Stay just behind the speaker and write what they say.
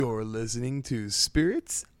You're listening to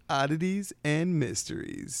Spirits, Oddities, and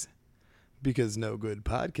Mysteries. Because no good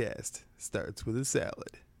podcast starts with a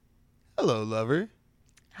salad. Hello, lover.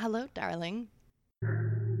 Hello, darling.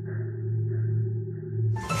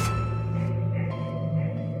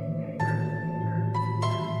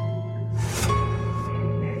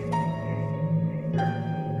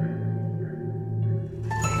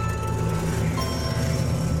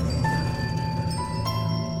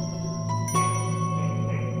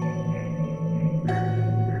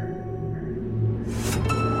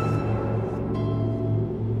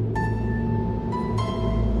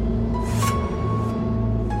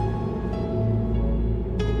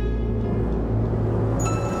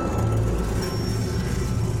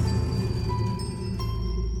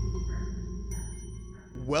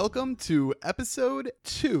 Welcome to episode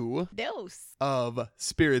 2 Dose. of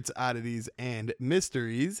Spirits, Oddities, and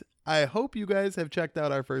Mysteries. I hope you guys have checked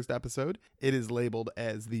out our first episode. It is labeled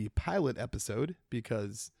as the pilot episode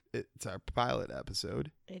because it's our pilot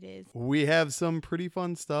episode. It is. We have some pretty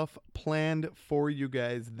fun stuff planned for you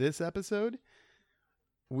guys this episode.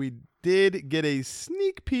 We did get a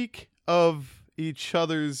sneak peek of each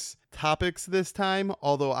other's topics this time,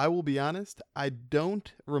 although I will be honest, I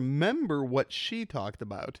don't remember what she talked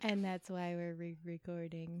about. And that's why we're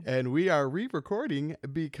re-recording. And we are re-recording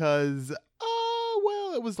because,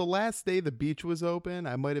 well, it was the last day the beach was open.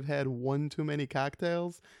 I might have had one too many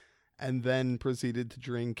cocktails and then proceeded to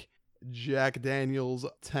drink Jack Daniel's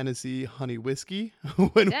Tennessee Honey Whiskey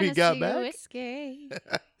when we got back. Whiskey.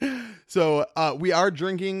 So we are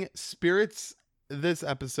drinking spirits this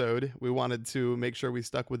episode. We wanted to make sure we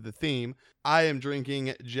stuck with the theme. I am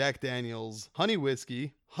drinking Jack Daniel's Honey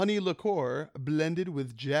Whiskey, honey liqueur blended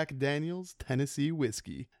with Jack Daniel's Tennessee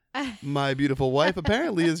Whiskey. My beautiful wife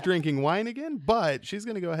apparently is drinking wine again, but she's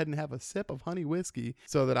going to go ahead and have a sip of honey whiskey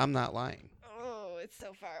so that I'm not lying. Oh, it's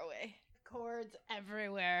so far away. Cords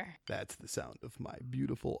everywhere. That's the sound of my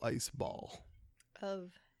beautiful ice ball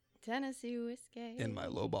Of Tennessee whiskey. in my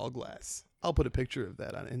lowball glass. I'll put a picture of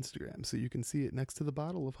that on Instagram so you can see it next to the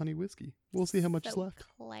bottle of honey whiskey. We'll see how much is left.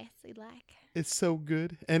 Classy like. It's so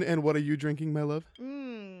good. And what are you drinking, my love?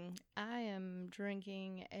 I am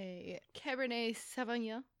drinking a Cabernet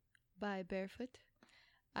Sauvignon by Barefoot.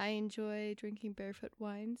 I enjoy drinking Barefoot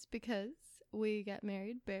wines because we got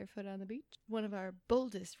married barefoot on the beach. One of our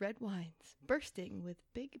boldest red wines, bursting with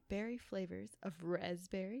big berry flavors of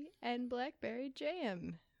raspberry and blackberry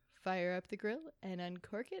jam. Fire up the grill and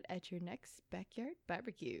uncork it at your next backyard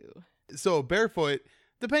barbecue. So Barefoot,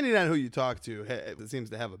 depending on who you talk to, it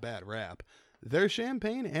seems to have a bad rap. Their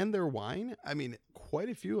champagne and their wine, I mean, quite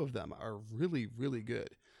a few of them are really, really good.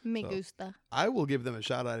 Me So, gusta. I will give them a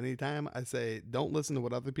shout out anytime. I say, don't listen to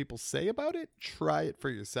what other people say about it. Try it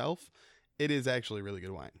for yourself. It is actually really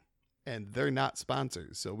good wine. And they're not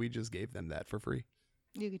sponsors, so we just gave them that for free.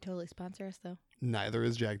 You could totally sponsor us, though. Neither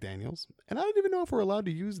is Jack Daniels. And I don't even know if we're allowed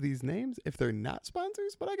to use these names if they're not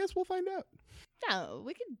sponsors, but I guess we'll find out. No,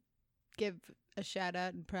 we could give a shout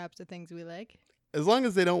out and props to things we like. As long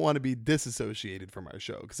as they don't want to be disassociated from our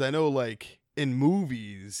show. Because I know, like, in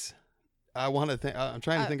movies, I'm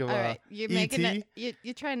trying to think of all right. You're E.T. making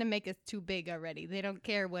you're trying to make us too big already. They don't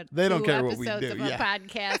care what They don't 2 care what we episodes do, of a yeah.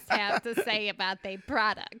 podcast have to say about their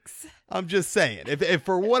products. I'm just saying, if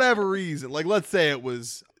for whatever reason, like, let's say it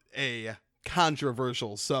was a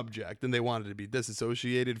controversial subject and they wanted to be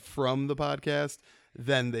disassociated from the podcast,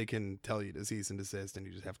 then they can tell you to cease and desist and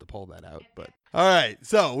you just have to pull that out. But all right,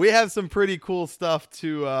 so we have some pretty cool stuff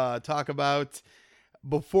to talk about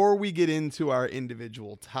before we get into our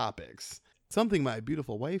individual topics. Something my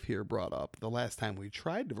beautiful wife here brought up the last time we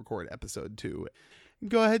tried to record episode 2.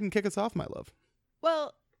 Go ahead and kick us off, my love.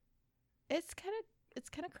 Well, it's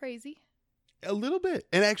kind of crazy. A little bit.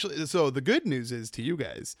 And actually, so the good news is to you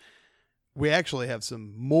guys, we actually have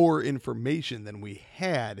some more information than we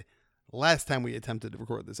had last time we attempted to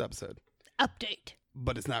record this episode. Update.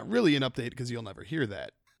 But it's not really an update because you'll never hear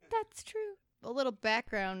that. That's true. A little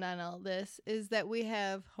background on all this is that we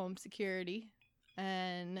have home security,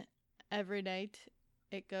 and every night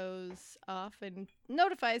it goes off and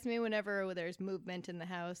notifies me whenever there's movement in the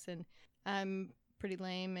house, and I'm pretty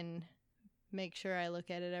lame and make sure I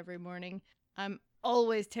look at it every morning. I'm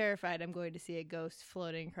always terrified I'm going to see a ghost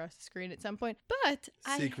floating across the screen at some point, but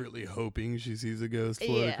Secretly hoping she sees a ghost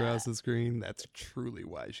float Yeah. across the screen. That's truly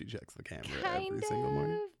why she checks the camera every single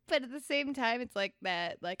morning. But at the same time, it's like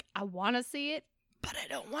that, like, I want to see it, but I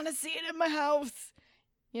don't want to see it in my house,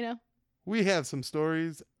 you know? We have some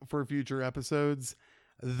stories for future episodes.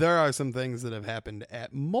 There are some things that have happened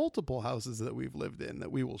at multiple houses that we've lived in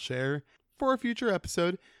that we will share for a future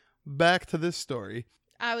episode. Back to this story.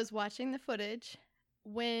 I was watching the footage,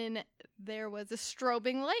 when there was a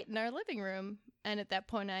strobing light in our living room. And at that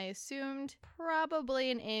point, I assumed probably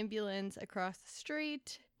an ambulance across the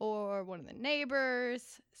street or one of the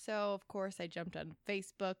neighbors. So, of course, I jumped on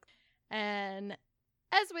Facebook. And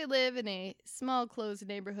as we live in a small, closed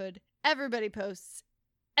neighborhood, everybody posts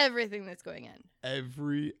everything that's going on.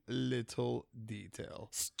 Every little detail.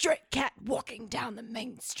 Stray cat walking down the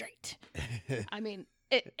main street. I mean,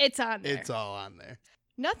 it's on there. It's all on there.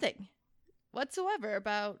 Nothing whatsoever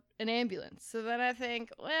about an ambulance. So then I think,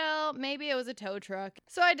 well, maybe it was a tow truck.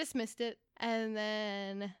 So I dismissed it. And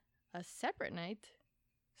then a separate night,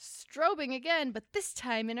 strobing again, but this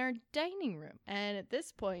time in our dining room. And at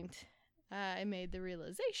this point, I made the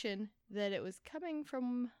realization that it was coming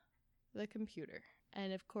from the computer.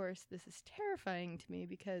 And of course, this is terrifying to me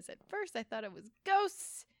because at first I thought it was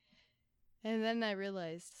ghosts. And then I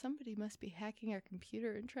realized somebody must be hacking our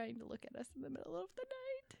computer and trying to look at us in the middle of the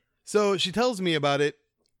night. So she tells me about it.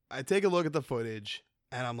 I take a look at the footage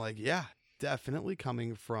and I'm like, yeah, definitely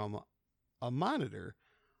coming from a monitor.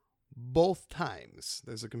 Both times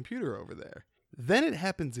there's a computer over there. Then it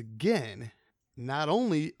happens again. Not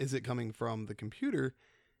only is it coming from the computer,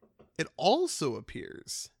 it also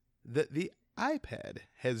appears that the iPad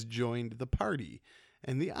has joined the party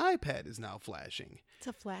and the iPad is now flashing. It's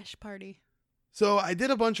a flash party. So I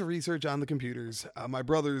did a bunch of research on the computers. My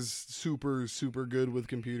brother's super, super good with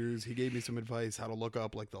computers. He gave me some advice how to look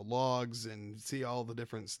up like the logs and see all the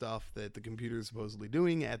different stuff that the computer is supposedly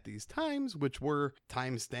doing at these times, which were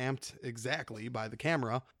time stamped exactly by the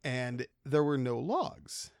camera. And there were no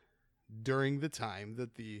logs during the time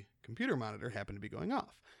that the computer monitor happened to be going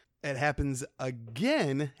off. It happens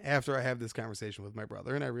again after I have this conversation with my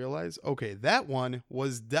brother, and I realize, okay, that one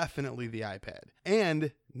was definitely the iPad.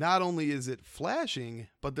 And not only is it flashing,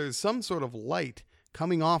 but there's some sort of light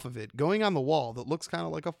coming off of it, going on the wall that looks kind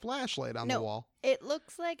of like a flashlight on the wall. It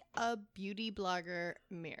looks like a beauty blogger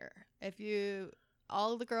mirror.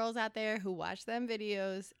 All the girls out there who watch them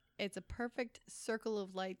videos, it's a perfect circle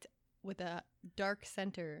of light with a dark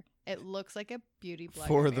center. It looks like a beauty blogger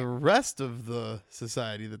For mirror. the rest of the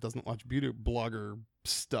society that doesn't watch beauty blogger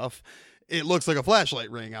stuff, it looks like a flashlight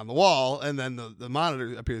ring on the wall, and then the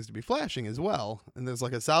monitor appears to be flashing as well. And there's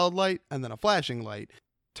like a solid light and then a flashing light.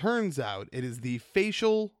 Turns out it is the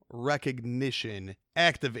facial recognition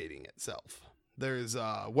activating itself. There's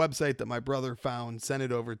a website that my brother found, sent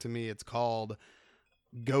it over to me. It's called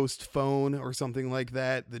Ghost Phone or something like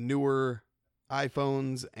that. The newer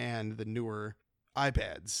iPhones and the newer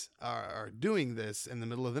iPads are doing this in the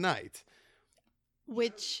middle of the night.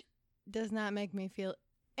 Which does not make me feel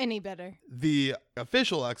any better. The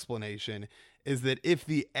official explanation is that if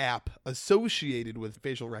the app associated with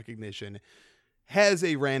facial recognition has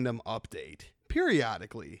a random update,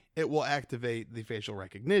 periodically it will activate the facial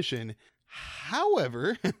recognition.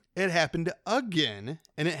 However, it happened again,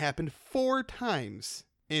 and it happened 4 times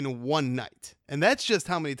in one night. And that's just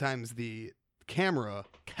how many times the camera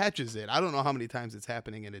catches it. I don't know how many times it's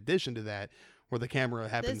happening in addition to that, where the camera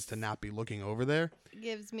happens to not be looking over there.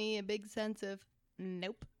 Gives me a big sense of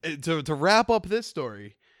nope. To wrap up this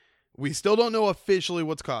story, we still don't know officially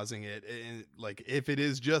what's causing it. And like, if it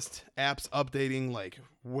is just apps updating like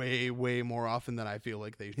way more often than I feel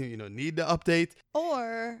like they need to update,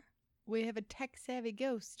 or we have a tech-savvy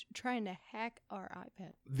ghost trying to hack our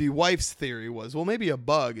iPad. The wife's theory was, well, maybe a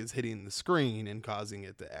bug is hitting the screen and causing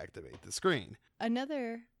it to activate the screen.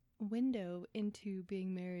 Another window into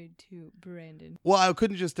being married to Brandon. Well, I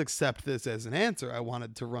couldn't just accept this as an answer. I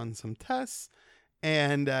wanted to run some tests,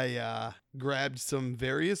 and I grabbed some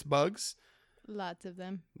various bugs. Lots of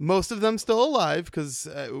them. Most of them still alive, because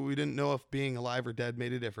we didn't know if being alive or dead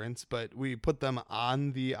made a difference, but we put them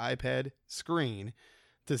on the iPad screen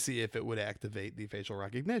to see if it would activate the facial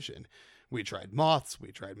recognition. We tried moths,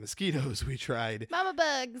 we tried mosquitoes, we tried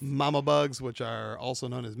mama bugs, which are also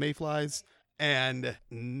known as mayflies, and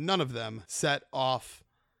none of them set off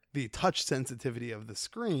the touch sensitivity of the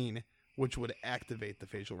screen, which would activate the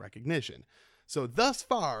facial recognition. So thus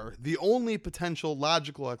far, the only potential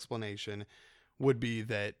logical explanation would be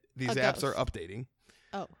that these apps are updating.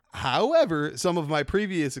 Oh. However, some of my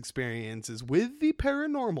previous experiences with the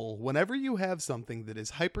paranormal, whenever you have something that is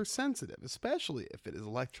hypersensitive, especially if it is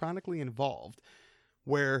electronically involved,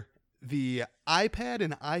 where the iPad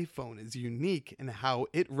and iPhone is unique in how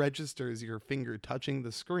it registers your finger touching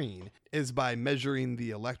the screen, is by measuring the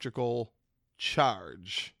electrical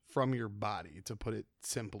charge from your body, to put it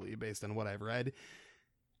simply, based on what I've read.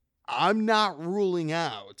 I'm not ruling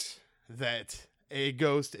out that a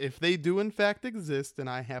ghost, if they do in fact exist, and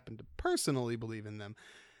I happen to personally believe in them,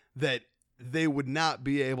 that they would not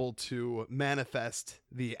be able to manifest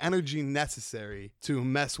the energy necessary to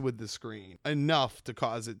mess with the screen enough to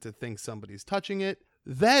cause it to think somebody's touching it.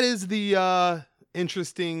 That is the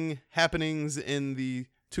interesting happenings in the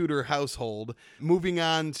Tudor household. Moving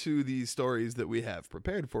on to the stories that we have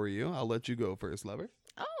prepared for you. I'll let you go first, lover.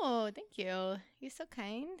 Oh, thank you. You're so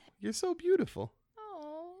kind. You're so beautiful.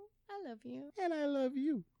 Oh, I love you. And I love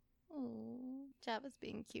you. Oh, Java's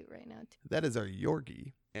being cute right now, too. That is our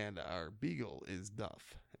Yorkie, and our Beagle is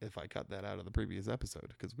Duff, if I cut that out of the previous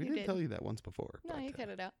episode, because we You did did. tell you that once before. No, but, you cut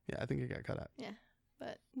it out. Yeah, I think it got cut out. Yeah,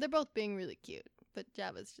 but they're both being really cute. But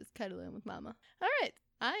Java's just cuddling with Mama. All right,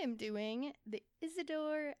 I am doing the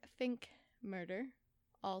Isidore Fink murder,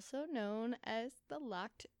 also known as the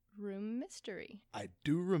Locked Room Mystery. I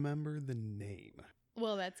do remember the name.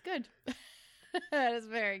 Well, that's good. That is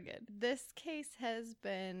very good. This case has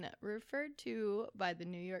been referred to by the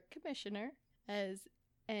New York Commissioner as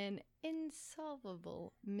an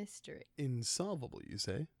insolvable mystery. Insolvable, you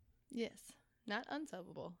say? Yes, not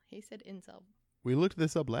unsolvable. He said insolvable. We looked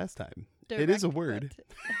this up last time. It is a word,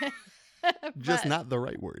 just But- not the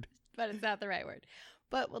right word. But it's not the right word.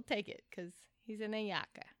 But we'll take it because he's an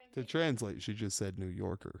Ayaka. To translate, she just said New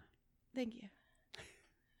Yorker. Thank you.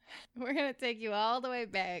 We're going to take you all the way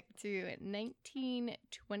back to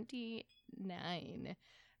 1929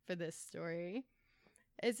 for this story.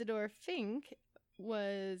 Isidore Fink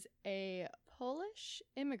was a Polish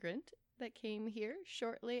immigrant that came here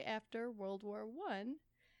shortly after World War I.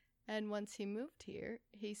 And once he moved here,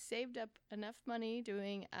 he saved up enough money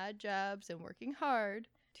doing odd jobs and working hard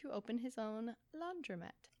to open his own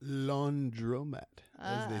laundromat. Laundromat,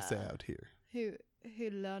 as they say out here. Who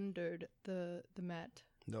laundered the mat?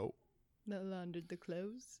 No. That laundered the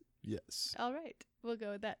clothes? Yes. All right, we'll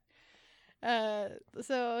go with that.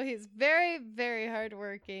 So he's very, very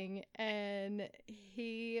hardworking, and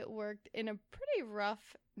he worked in a pretty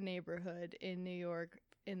rough neighborhood in New York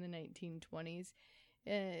in the 1920s.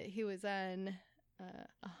 He was on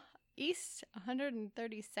East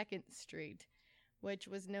 132nd Street, which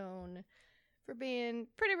was known for being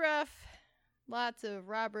pretty rough. Lots of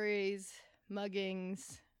robberies,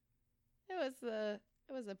 muggings. It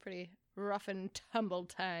was a pretty rough and tumble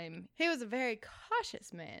time. He was a very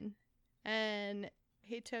cautious man, and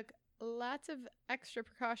he took lots of extra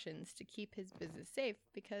precautions to keep his business safe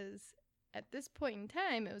because at this point in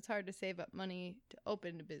time, it was hard to save up money to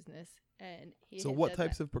open a business. And So what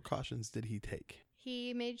types of precautions did he take?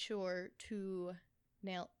 He made sure to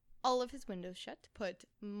nail all of his windows shut, put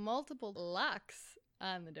multiple locks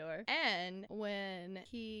on the door, and when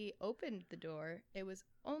he opened the door, it was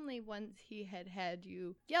only once he had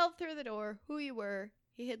you yell through the door who you were.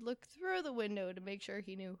 He had looked through the window to make sure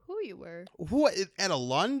he knew who you were. What, at a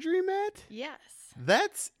laundromat? Yes.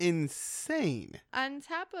 That's insane. On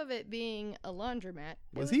top of it being a laundromat,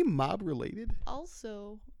 Was he mob related?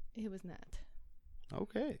 also, he was not.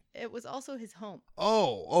 Okay. It was also his home.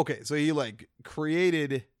 Oh, okay. So he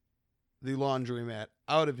created the laundromat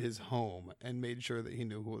out of his home and made sure that he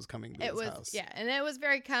knew who was coming to his house. Yeah, and it was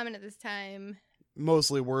very common at this time.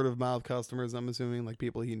 Mostly word of mouth customers, I'm assuming, like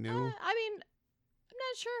people he knew. I mean, I'm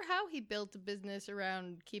not sure how he built a business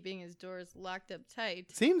around keeping his doors locked up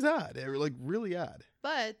tight. Seems odd. Really odd.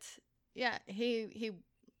 But yeah, he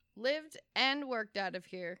lived and worked out of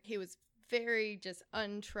here. He was very just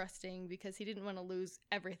untrusting because he didn't want to lose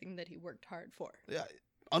everything that he worked hard for. Yeah,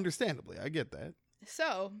 understandably, I get that.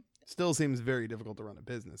 So Still seems very difficult to run a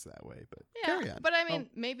business that way, but yeah, carry on. but I mean,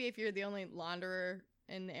 maybe if you're the only launderer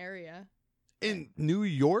in the area, In New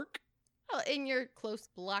York? well, in your close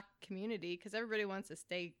block community, because everybody wants to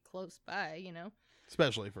stay close by, you know.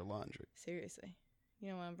 Especially for laundry. Seriously. You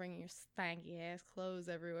don't want to bring your stanky ass clothes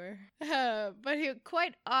everywhere. But he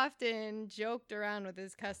quite often joked around with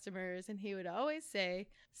his customers, and he would always say,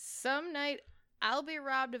 "Some night I'll be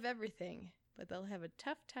robbed of everything, but they'll have a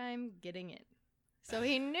tough time getting in." So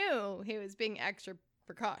he knew he was being extra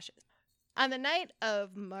precautious. On the night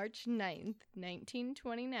of March 9th,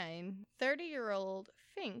 1929, 30-year-old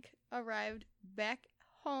Fink arrived back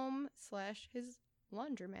home / his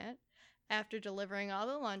laundromat after delivering all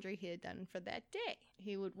the laundry he had done for that day.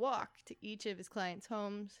 He would walk to each of his clients'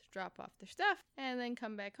 homes, drop off their stuff, and then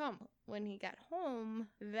come back home. When he got home,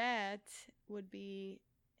 that would be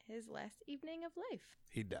his last evening of life.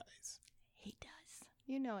 He dies. He does.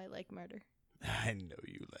 You know I like murder. I know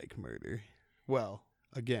you like murder. Well,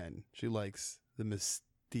 again, she likes the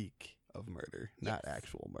mystique of murder, not Yes.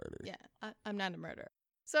 actual murder. Yeah, I'm not a murderer.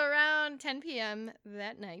 So around 10 p.m.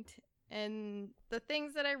 that night, and the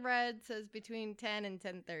things that I read says between 10 and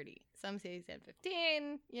 10:30. Some say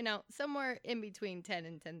 10:15, somewhere in between 10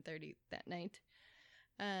 and 10:30 that night.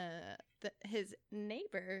 his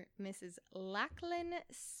neighbor, Mrs. Lachlan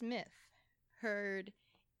Smith, heard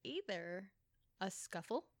either a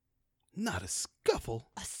scuffle, Not a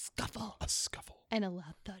scuffle. a scuffle, A scuffle. and a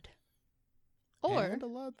loud thud. Or, And a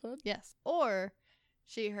loud thud. yes, or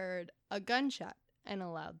she heard a gunshot and a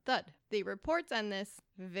loud thud. The reports on this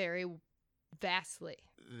vary vastly.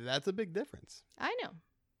 That's a big difference. I know.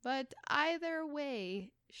 But either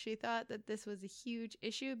way, she thought that this was a huge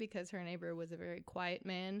issue because her neighbor was a very quiet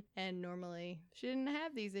man, and normally she didn't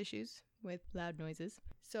have these issues with loud noises.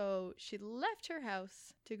 So she left her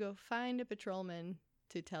house to go find a patrolman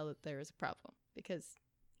to tell that there was a problem, because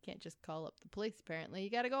you can't just call up the police, apparently. You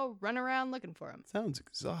gotta go run around looking for him. Sounds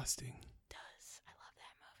exhausting. Does. I love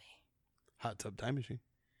that movie. Hot Tub Time Machine.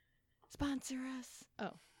 Sponsor us.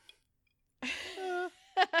 Oh.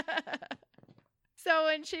 So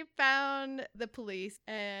when she found the police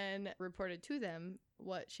and reported to them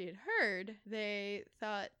what she had heard, they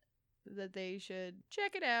thought that they should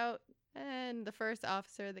check it out. And the first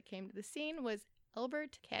officer that came to the scene was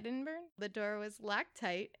Albert Caddenburn. The door was locked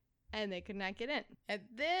tight and they could not get in. At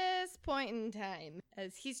this point in time,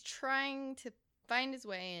 as he's trying to find his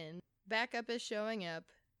way in, backup is showing up.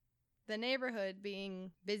 The neighborhood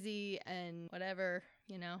being busy and whatever,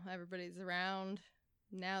 everybody's around.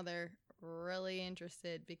 Now they're really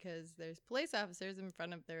interested because there's police officers in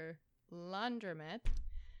front of their laundromat.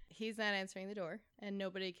 He's not answering the door, and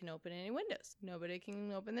nobody can open any windows. Nobody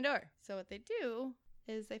can open the door. So what they do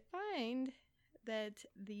is they find that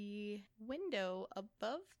the window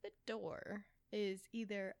above the door is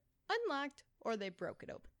either unlocked or they broke it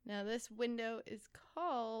open. Now this window is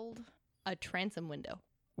called a transom window.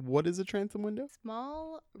 What is a transom window?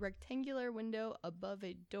 Small rectangular window above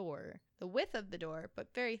a door. The width of the door, but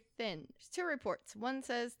very thin. There's two reports. One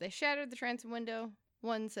says they shattered the transom window.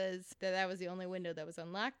 One says that was the only window that was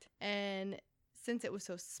unlocked. And since it was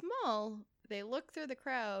so small, they looked through the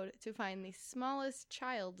crowd to find the smallest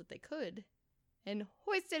child that they could and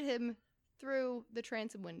hoisted him through the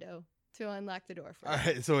transom window to unlock the door for All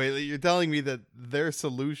him. right, so wait, you're telling me that their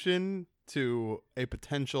solution to a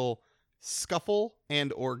potential scuffle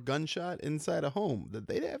and or gunshot inside a home that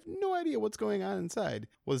they have no idea what's going on inside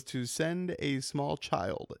was to send a small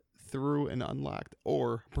child through an unlocked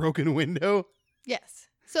or broken window? Yes.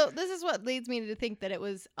 So this is what leads me to think that it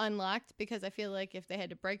was unlocked, because I feel like if they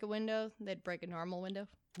had to break a window, they'd break a normal window.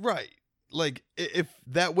 Right. Like, if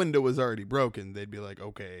that window was already broken, they'd be like,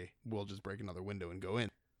 okay, we'll just break another window and go in.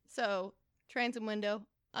 So, transom window,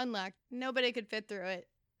 unlocked. Nobody could fit through it.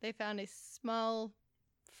 They found a small,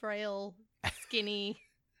 frail, skinny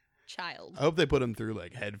child. I hope they put him through,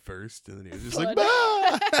 like, head first, and then he was just like, Thud.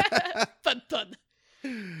 bah! Thud, thud.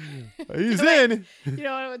 He's Wait. in. You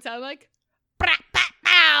know what it would sound like? Brap, bap,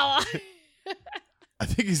 bow. I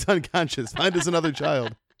think he's unconscious. Find us another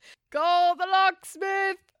child. Go the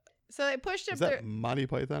locksmith. So they pushed him Is through. that Monty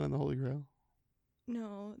Python and the Holy Grail?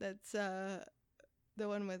 No, that's the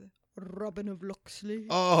one with Robin of Locksley.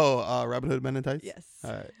 Oh, Robin Hood Men in Tights? Yes.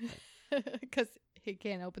 All right. Because he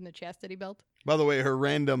can't open the chastity belt. By the way, her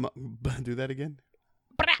random... Do that again?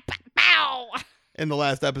 Brap, bap, bow. In the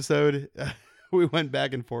last episode, we went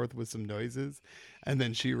back and forth with some noises, and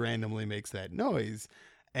then she randomly makes that noise.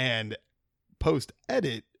 And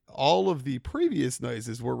post-edit, all of the previous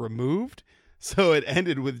noises were removed, so it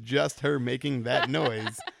ended with just her making that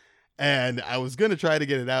noise. And I was going to try to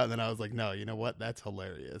get it out, and then I was like, no, you know what? That's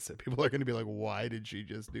hilarious. And people are going to be like, why did she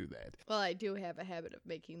just do that? Well, I do have a habit of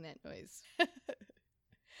making that noise.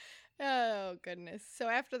 Oh, goodness. So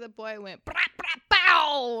after the boy went brap, brap,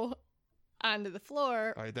 bow onto the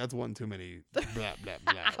floor, All right, that's one too many blah, blah,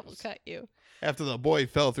 blah. I will cut you. After the boy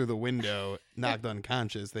fell through the window, knocked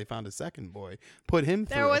unconscious, they found a second boy, put him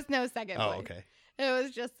through. There was no second boy. Oh, okay. It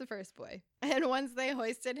was just the first boy. And once they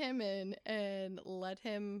hoisted him in and let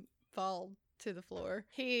him fall to the floor,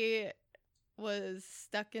 he was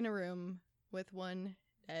stuck in a room with one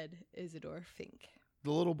dead Isidore Fink.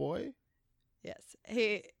 The little boy? Yes.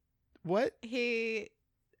 What? He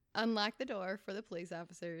unlocked the door for the police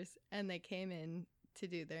officers, and they came in to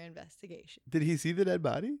do their investigation. Did he see the dead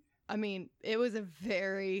body? I mean, it was a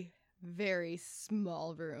very, very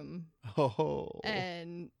small room, Oh.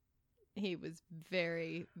 and he was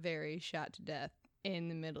very, very shot to death in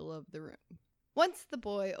the middle of the room. Once the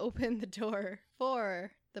boy opened the door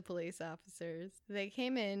for the police officers, they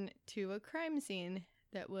came in to a crime scene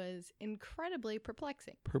that was incredibly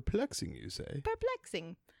perplexing. Perplexing, you say?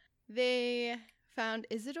 Perplexing. They found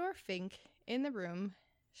Isidore Fink in the room,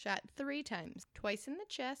 shot 3 times, twice in the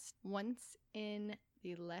chest, once in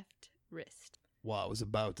the left wrist. Well, I was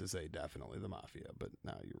about to say definitely the mafia, but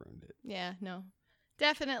now you ruined it. Yeah, no.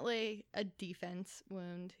 Definitely a defense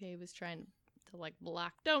wound. He was trying to like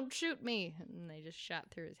block, don't shoot me, and they just shot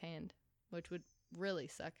through his hand, which would really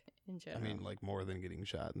suck in I general. mean, like more than getting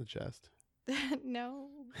shot in the chest. No,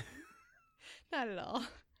 not at all.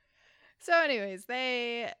 So anyways,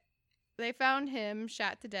 they found him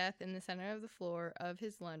shot to death in the center of the floor of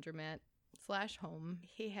his laundromat / home.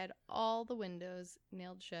 He had all the windows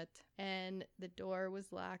nailed shut and the door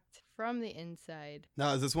was locked from the inside.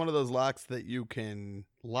 Now, is this one of those locks that you can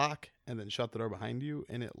lock and then shut the door behind you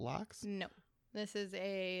and it locks? No, this is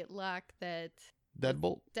a lock that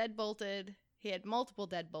Deadbolt? dead bolted. He had multiple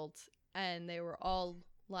deadbolts and they were all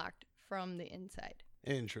locked from the inside.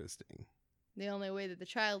 Interesting. The only way that the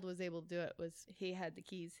child was able to do it was he had the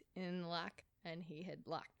keys in the lock and he had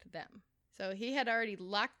locked them. So he had already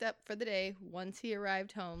locked up for the day once he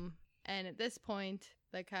arrived home. And at this point,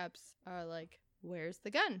 the cops are like, where's the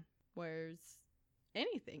gun? Where's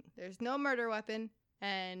anything? There's no murder weapon.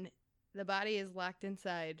 And the body is locked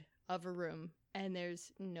inside of a room. And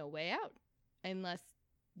there's no way out unless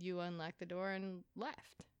you unlock the door and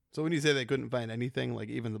left. So when you say they couldn't find anything, like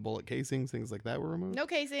even the bullet casings, things like that were removed? No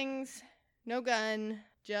casings, no gun,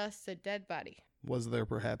 just a dead body. Was there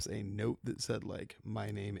perhaps a note that said, like, my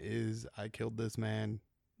name is, I killed this man,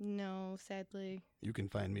 No, sadly, you can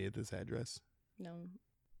find me at this address? no.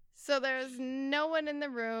 So there's no one in the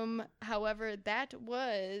room. However, that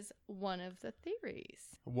was one of the theories.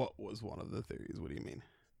 What was one of the theories? What do you mean?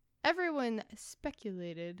 Everyone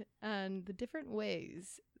speculated on the different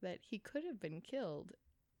ways that he could have been killed.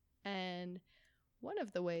 And one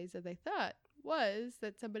of the ways that they thought was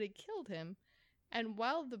that somebody killed him. And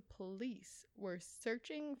while the police were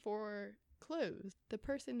searching for clues, the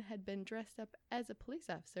person had been dressed up as a police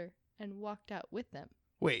officer and walked out with them.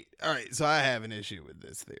 Wait, all right, so I have an issue with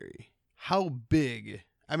this theory. How big?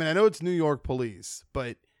 I mean, I know it's New York police,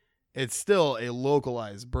 but it's still a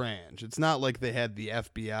localized branch. It's not like they had the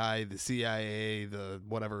FBI, the CIA, the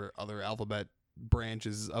whatever other alphabet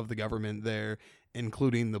branches of the government there,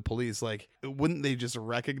 including the police. Like, wouldn't they just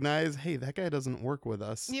recognize, hey, that guy doesn't work with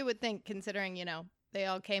us? You would think, considering, they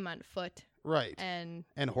all came on foot Right. and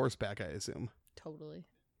And horseback, I assume. totally.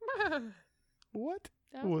 What?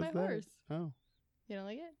 That was my that? horse. Oh, You don't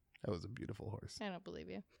like it? that was a beautiful horse. I don't believe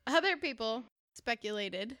you. Other people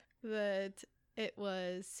speculated that it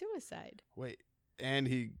was suicide. Wait, and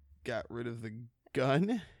he got rid of the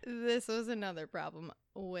gun? This was another problem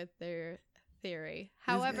with their theory. These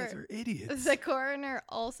guys However, are idiots. the coroner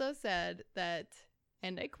also said that,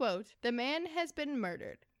 and I quote, the man has been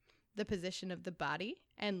murdered. The position of the body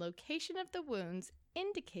and location of the wounds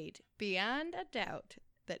indicate beyond a doubt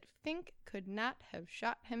that Fink could not have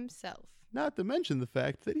shot himself. Not to mention the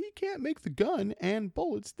fact that he can't make the gun and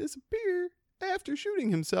bullets disappear after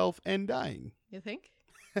shooting himself and dying. You think?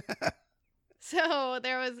 So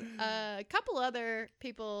there was a couple other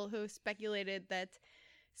people who speculated that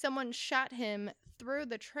someone shot him through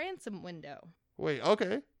the transom window. Wait,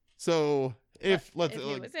 okay. So if But if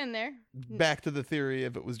he was in there. back to the theory,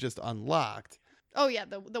 if it was just unlocked, Oh yeah,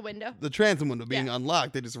 the window. the transom window being Yeah.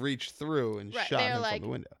 unlocked, they just reached through and Right, shot they were him like, from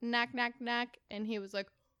the window. Knock, knock, knock, and he was like,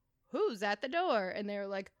 "Who's at the door?" And they were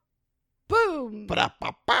like, "Boom!"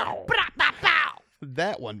 Ba-da-ba-pow. Ba-da-ba-pow!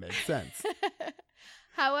 That one makes sense.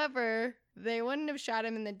 However, they wouldn't have shot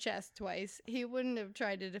him in the chest twice. He wouldn't have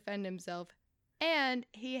tried to defend himself. And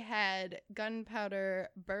he had gunpowder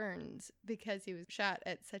burns because he was shot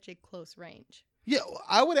at such a close range. Yeah,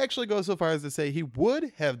 I would actually go so far as to say he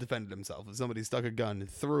would have defended himself if somebody stuck a gun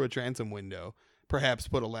through a transom window, perhaps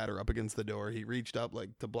put a ladder up against the door. He reached up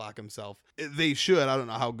like to block himself. They should, I don't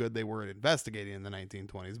know how good they were at investigating in the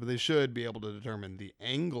 1920s, but they should be able to determine the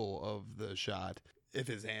angle of the shot if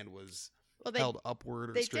his hand was Well, held upward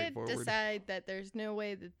or they straight did forward. decide that there's no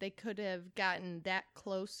way that they could have gotten that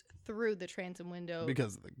close through the transom window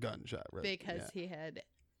Because of the gunshot, right? because Yeah. he had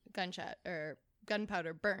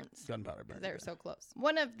gunpowder burns. Gunpowder burn. They were so close.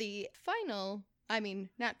 One of the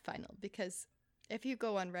not final, because if you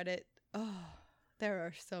go on Reddit, there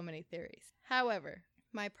are so many theories. However,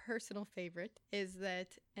 my personal favorite is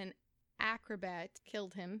that an acrobat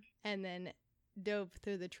killed him and then dove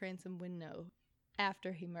through the transom window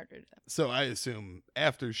after he murdered him. So I assume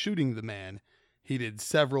after shooting the man, he did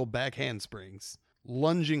several back handsprings,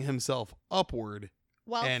 lunging himself upward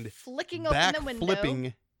While and flicking open back the window.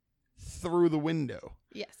 flipping through the window.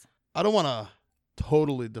 Yes. I don't want to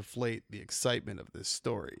totally deflate the excitement of this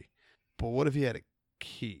story, but what if he had a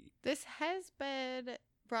key? This has been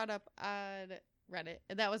brought up on Reddit.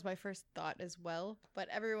 And that was my first thought as well. But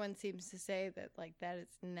everyone seems to say that that is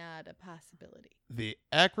not a possibility. The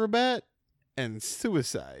acrobat and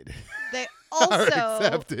suicide They are also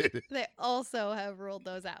accepted. they also have ruled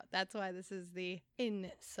those out. That's why this is the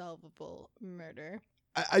insolvable murder.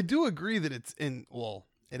 I do agree that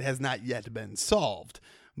it has not yet been solved,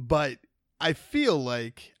 but I feel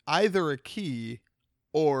like either a key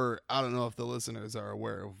or I don't know if the listeners are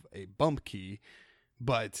aware of a bump key,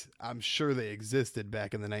 but I'm sure they existed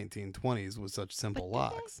back in the 1920s with such simple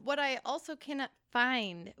locks. What I also cannot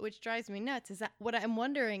find, which drives me nuts, is that what I'm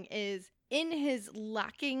wondering is in his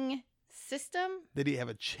locking system, Did he have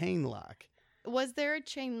a chain lock? was there a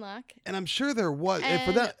chain lock? And I'm sure there was.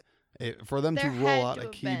 For them to there roll had out to a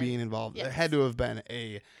have key been, being involved, there yes. had to have been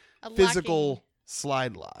a A physical locking-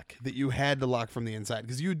 slide lock that you had to lock from the inside.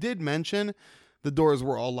 Because you did mention the doors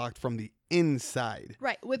were all locked from the inside.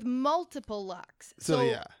 Right, with multiple locks. So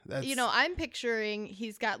yeah, that's I'm picturing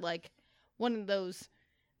he's got like one of those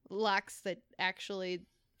locks that actually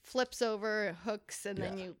flips over, hooks, and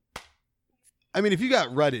then Yeah. you. I mean, if you got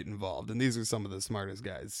Reddit involved, and these are some of the smartest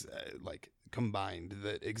guys like combined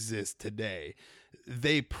that exist today,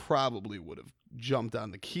 they probably would have jumped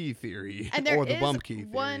on the key theory And there or the is bump key theory.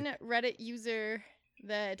 one Reddit user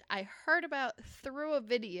that I heard about through a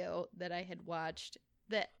video that I had watched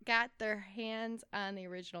that got their hands on the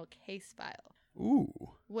original case file,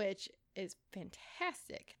 Ooh. which is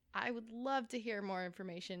fantastic. I would love to hear more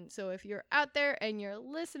information. So if you're out there and you're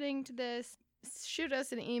listening to this, shoot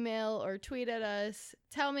us an email or tweet at us.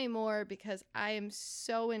 Tell me more because I am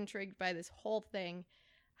so intrigued by this whole thing,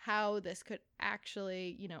 how this could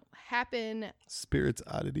actually, happen. Spirits,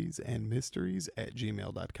 oddities, and mysteries at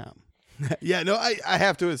gmail.com. Yeah, no, I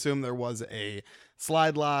have to assume there was a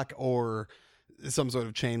slide lock or some sort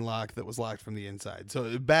of chain lock that was locked from the inside.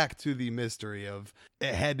 So back to the mystery of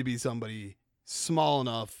it had to be somebody small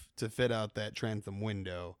enough to fit out that transom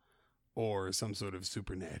window or some sort of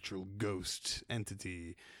supernatural ghost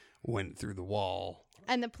entity went through the wall.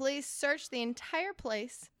 And the police searched the entire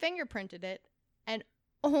place, fingerprinted it, and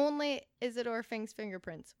only Isidore Fink's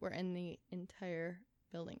fingerprints were in the entire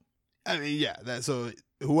building. I mean, yeah, so So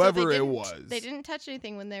whoever they it didn't- was. They didn't touch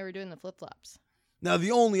anything when they were doing the flip-flops. Now,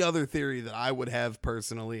 the only other theory that I would have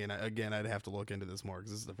personally, and again, I'd have to look into this more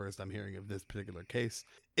because this is the first I'm hearing of this particular case,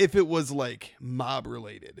 if it was like mob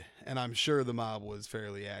related, and I'm sure the mob was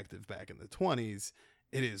fairly active back in the 20s,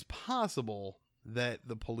 it is possible that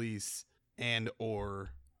the police and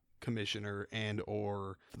or commissioner and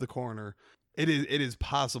or the coroner, it is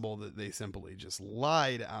possible that they simply just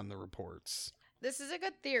lied on the reports. This is a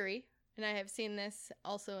good theory, and I have seen this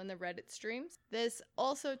also in the Reddit streams. This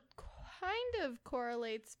also kind of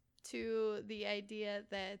correlates to the idea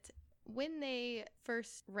that when they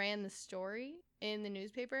first ran the story in the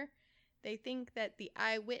newspaper, they think that the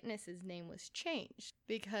eyewitness's name was changed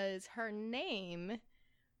because her name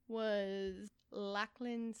was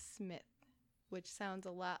Lachlan Smith, which sounds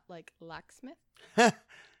a lot like locksmith.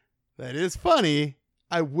 That is funny.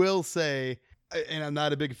 I will say, and I'm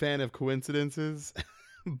not a big fan of coincidences,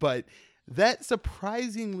 but that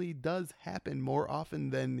surprisingly does happen more often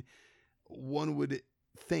than one would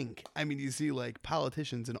think. I mean, you see like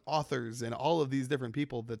politicians and authors and all of these different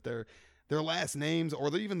people that their last names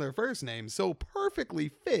or even their first names so perfectly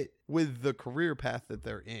fit with the career path that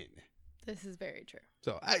they're in. This is very true.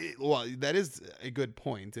 So, that is a good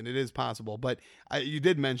point, and it is possible. But you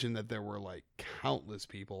did mention that there were like countless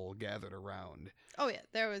people gathered around. Oh, yeah.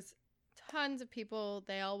 There was tons of people.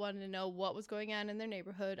 They all wanted to know what was going on in their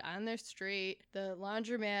neighborhood, on their street. The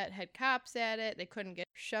laundromat had cops at it. They couldn't get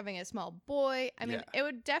shoving a small boy. I mean, Yeah. It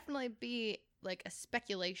would definitely be like a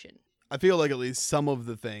speculation. I feel like at least some of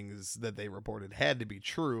the things that they reported had to be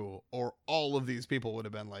true, or all of these people would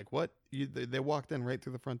have been like, "What? They walked in right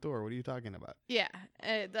through the front door. What are you talking about?" Yeah.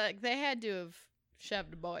 Like they had to have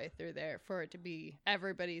shoved a boy through there for it to be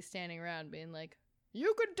everybody standing around being like,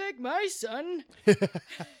 "You can take my son."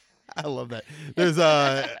 I love that. There's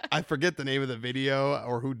I forget the name of the video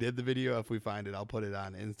or who did the video. If we find it, I'll put it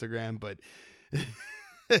on Instagram. But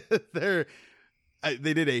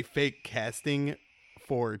they did a fake casting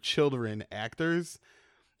for children actors,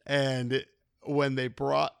 and when they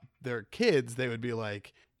brought their kids, they would be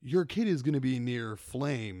like, "Your kid is going to be near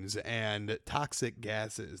flames and toxic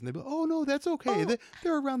gases," and they'd be like, "Oh no, that's okay. Oh,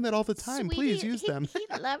 They're around that all the time. Please use them." He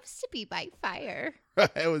loves to be by fire.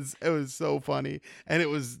 It was so funny, and it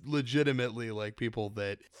was legitimately like people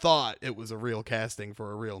that thought it was a real casting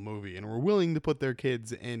for a real movie and were willing to put their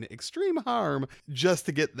kids in extreme harm just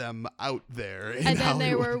to get them out there. And then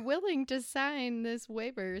they Hollywood. were willing to sign this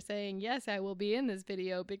waiver saying, "Yes, I will be in this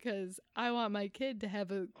video because I want my kid to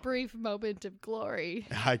have a brief moment of glory."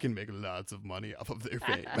 I can make lots of money off of their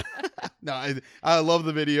fame. No, I love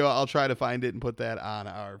the video. I'll try to find it and put that on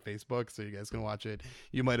our Facebook so you guys can watch it.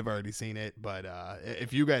 You might have already seen it, but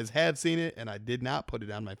if you guys have seen it and I did not put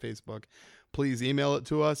it on my Facebook, please email it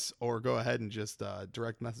to us or go ahead and just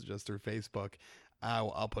direct message us through Facebook.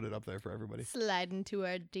 I'll put it up there for everybody. Slide into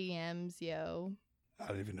our DMs, yo. I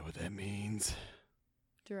don't even know what that means.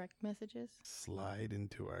 Direct messages? Slide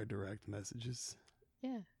into our direct messages.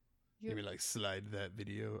 Yeah. Maybe like slide that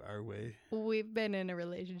video our way. We've been in a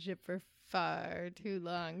relationship for far too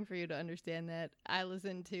long for you to understand that. I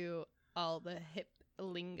listen to all the hip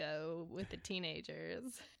lingo with the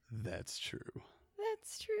teenagers. That's true.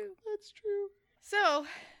 That's true. That's true. So.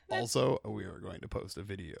 Also, we are going to post a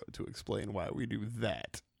video to explain why we do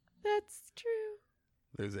that. That's true.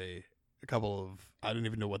 There's a couple of, I don't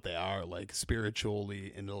even know what they are, like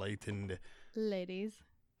spiritually enlightened ladies.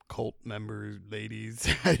 Cult members,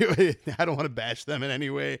 ladies. I don't want to bash them in any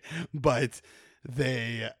way, but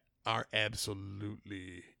they are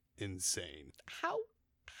absolutely insane. How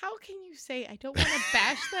can you say I don't want to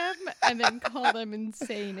bash them and then call them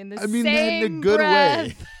insane in the same that in a good breath?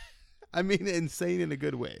 way. I mean, insane in a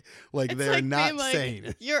good way. Like, It's they're like not being like,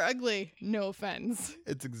 sane. You're ugly. No offense.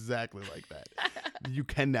 It's exactly like that. You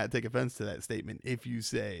cannot take offense to that statement if you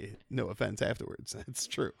say no offense afterwards. That's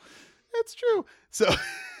true. That's true. So,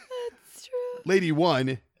 That's true. Lady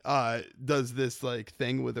One does this like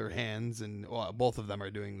thing with her hands, and well, both of them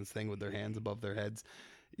are doing this thing with their hands above their heads.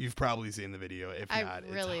 You've probably seen the video. If I not,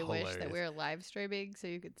 really it's wish hilarious. that we were live streaming so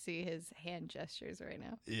you could see his hand gestures right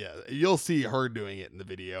now. Yeah, you'll see her doing it in the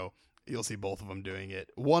video. You'll see both of them doing it.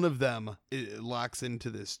 One of them locks into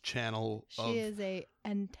this channel. She is a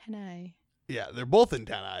antennae. Yeah, they're both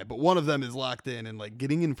antennae, but one of them is locked in and like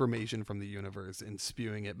getting information from the universe and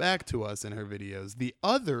spewing it back to us in her videos. The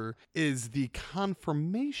other is the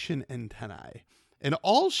confirmation antennae. And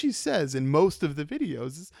all she says in most of the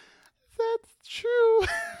videos is, that's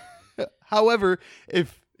true. However,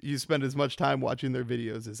 if you spend as much time watching their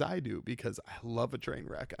videos as I do, because I love a train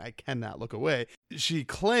wreck and I cannot look away, she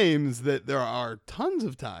claims that there are tons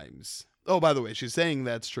of times. Oh, by the way, she's saying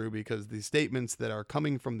that's true because the statements that are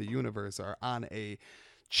coming from the universe are on a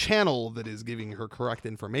channel that is giving her correct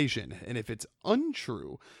information. And if it's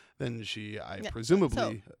untrue, then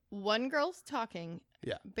presumably... So, one girl's talking.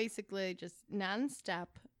 Yeah. Basically just nonstop.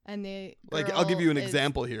 And the Like, I'll give you an is-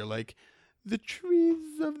 example here. Like, the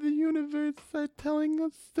trees of the universe are telling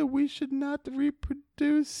us that we should not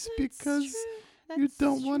reproduce because you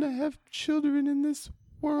don't want to have children in this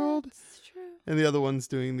world. That's true. And the other one's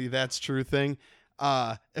doing the that's true thing.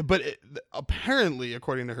 But apparently,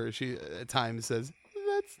 according to her, she at times says,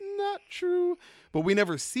 that's not true. But we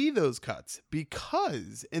never see those cuts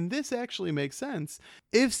because, and this actually makes sense,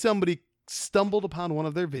 if somebody stumbled upon one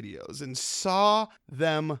of their videos and saw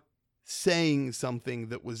them saying something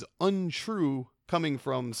that was untrue coming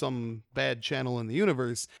from some bad channel in the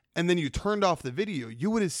universe, and then you turned off the video,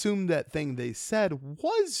 you would assume that thing they said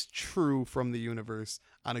was true from the universe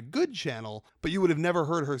on a good channel, but you would have never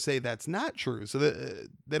heard her say that's not true. So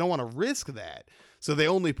they don't want to risk that. So they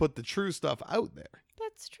only put the true stuff out there.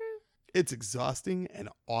 That's true. It's exhausting and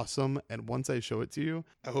awesome. And once I show it to you,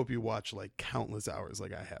 I hope you watch like countless hours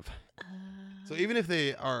like I have. So even if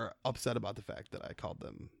they are upset about the fact that I called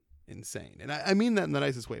them insane, and I mean that in the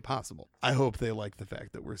nicest way possible, I hope they like the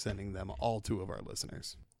fact that we're sending them all two of our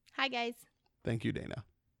listeners. Hi, guys. Thank you, Dana.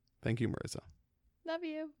 Thank you, Marissa. Love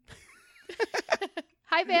you.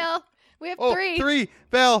 Hi, Val. We have three. Three.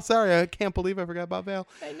 Val, sorry, I can't believe I forgot about Val.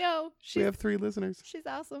 I know. We have 3 listeners. She's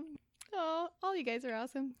awesome. Oh, all you guys are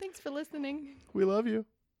awesome. Thanks for listening. We love you.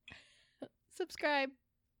 Subscribe.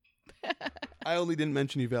 I only didn't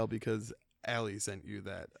mention you, Val, because Allie sent you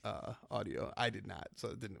that audio. I did not, so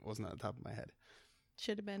it wasn't on the top of my head.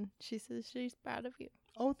 Should have been. She says she's proud of you.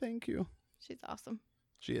 Oh, thank you. She's awesome.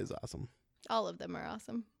 She is awesome. All of them are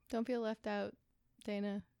awesome. Don't feel left out.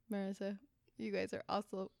 Dana, Marissa, you guys are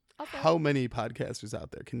also awesome. How many podcasters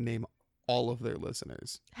out there can name all of their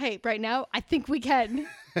listeners? Hey, right now, I think we can.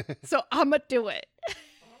 So I'm going to do it.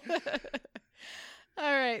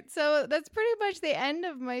 All right. So that's pretty much the end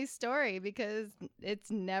of my story because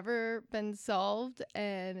it's never been solved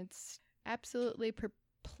and it's absolutely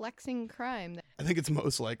perplexing crime. I think it's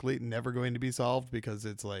most likely never going to be solved because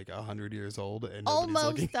it's like 100 years old and nobody's Almost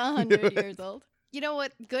looking 100 years old. You know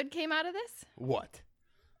what good came out of this? What?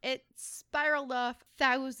 It spiraled off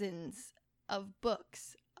thousands of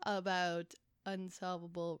books about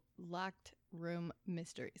unsolvable locked room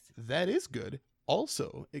mysteries. That is good.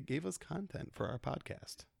 Also, it gave us content for our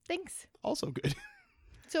podcast. Thanks. Also good.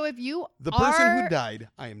 So if you The person who died,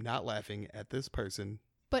 I am not laughing at this person.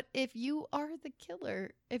 But if you are the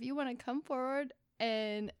killer, if you want to come forward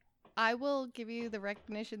and I will give you the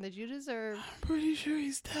recognition that you deserve. I'm pretty sure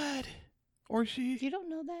he's dead. Or she. You don't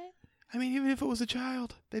know that? I mean, even if it was a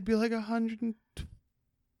child, they'd be like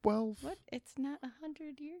 112. What? It's not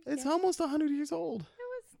 100 years It's yet. almost 100 years old. It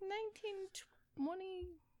was 1920.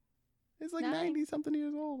 It's like Nine. 90-something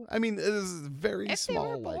years old. I mean, it is very If they small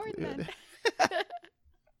were born likelihood. then.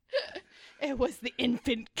 It was the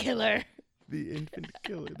infant killer. The infant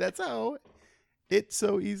killer. That's how it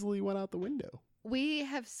so easily went out the window. We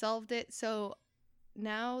have solved it. So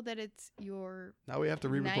now that it's your Now we have to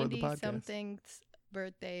re-record the podcast. 90-something's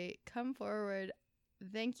birthday, come forward.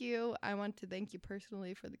 Thank you. I want to thank you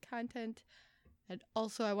personally for the content. And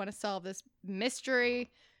also, I want to solve this mystery.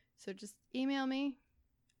 So just email me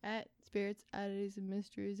at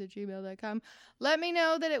spiritsodditiesandmysteries@gmail.com. Let me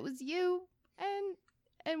know that it was you,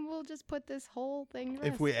 and we'll just put this whole thing to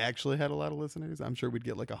If we rest. actually had a lot of listeners, I'm sure we'd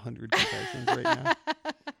get like 100 confessions right now.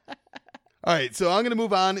 All right, so I'm going to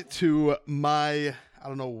move on to my, I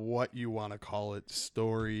don't know what you want to call it,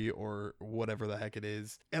 story or whatever the heck it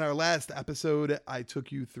is. In our last episode, I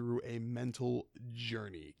took you through a mental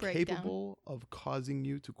journey Breakdown. capable of causing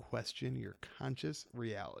you to question your conscious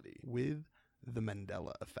reality with the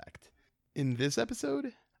Mandela effect. In this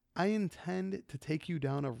episode, I intend to take you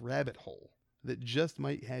down a rabbit hole that just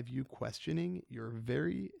might have you questioning your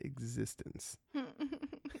very existence.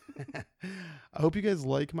 I hope you guys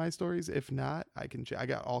like my stories. If not, I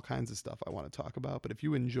got all kinds of stuff I want to talk about, but if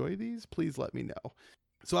you enjoy these, please let me know.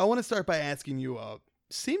 So I want to start by asking you a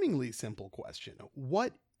seemingly simple question.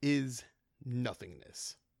 What is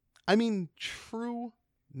nothingness? I mean, true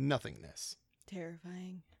nothingness.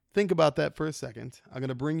 Terrifying. Think about that for a second. I'm going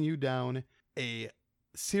to bring you down a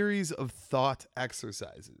series of thought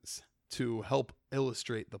exercises to help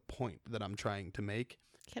illustrate the point that I'm trying to make.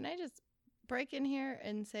 Can I just break in here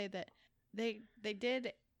and say that they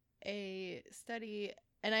did a study,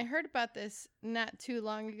 and I heard about this not too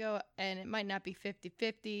long ago, and it might not be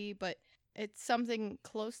 50-50, but it's something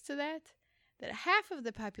close to that half of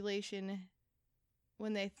the population,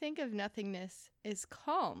 when they think of nothingness, is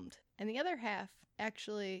calmed, and the other half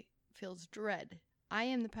actually feels dread. I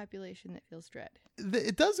am the population that feels dread.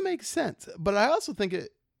 It does make sense, but I also think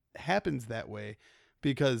it happens that way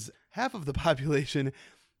because half of the population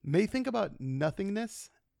may think about nothingness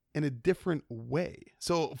in a different way.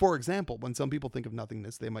 So, for example, when some people think of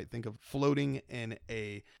nothingness, they might think of floating in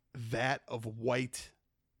a vat of white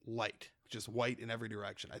light, just white in every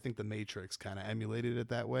direction. I think the Matrix kind of emulated it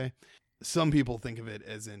that way. Some people think of it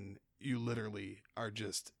as in you literally are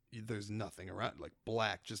just, there's nothing around, like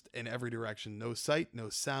black, just in every direction. No sight, no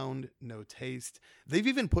sound, no taste. They've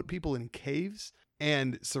even put people in caves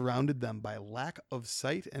and surrounded them by lack of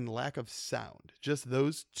sight and lack of sound. Just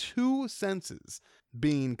those two senses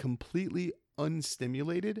being completely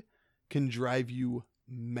unstimulated can drive you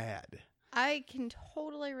mad. I can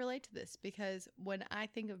totally relate to this because when I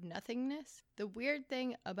think of nothingness, the weird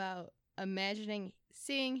thing about imagining,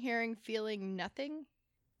 seeing, hearing, feeling nothing,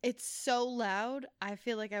 it's so loud, I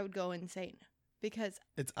feel like I would go insane. Because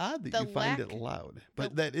it's odd that the you find it lack- loud,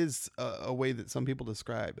 but that is a way that some people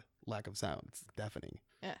describe lack of sound. It's deafening.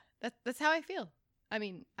 yeah, that's how I feel. I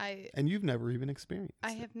mean, And you've never even experienced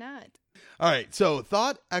I it. have not. All right, so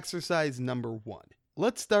thought exercise number 1.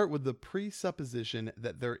 Let's start with the presupposition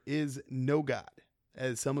that there is no God,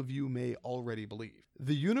 as some of you may already believe.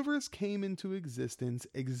 The universe came into existence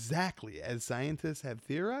exactly as scientists have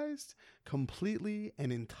theorized, completely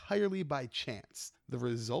and entirely by chance, the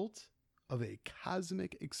result of a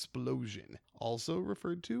cosmic explosion, also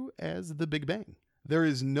referred to as the Big Bang. There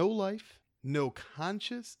is no life, no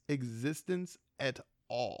conscious existence at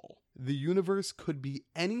all. The universe could be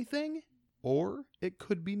anything or it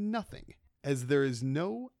could be nothing, as there is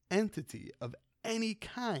no entity of any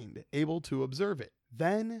kind able to observe it.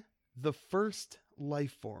 Then the first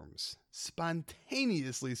life forms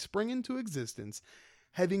spontaneously spring into existence,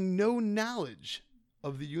 having no knowledge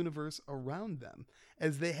of the universe around them,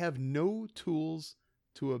 as they have no tools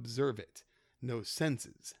to observe it, no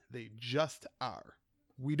senses. They just are.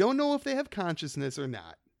 We don't know if they have consciousness or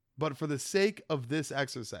not, but for the sake of this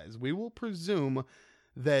exercise, we will presume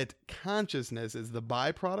that consciousness is the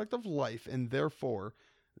byproduct of life and therefore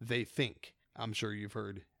they think. I'm sure you've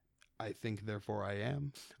heard, I think, therefore I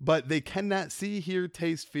am. But they cannot see, hear,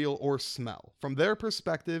 taste, feel, or smell. From their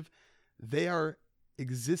perspective, they are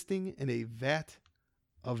existing in a vat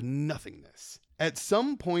of nothingness. At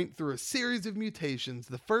some point through a series of mutations,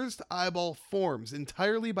 the first eyeball forms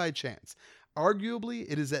entirely by chance. Arguably,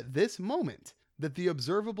 it is at this moment that the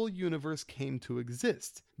observable universe came to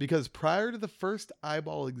exist, because prior to the first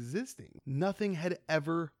eyeball existing, nothing had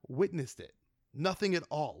ever witnessed it. Nothing at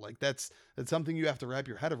all. Like that's something you have to wrap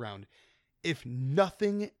your head around. If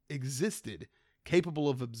nothing existed capable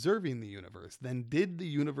of observing the universe, then did the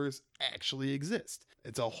universe actually exist?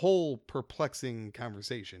 It's a whole perplexing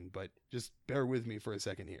conversation, but just bear with me for a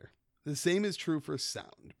second here. The same is true for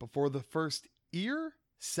sound. Before the first ear,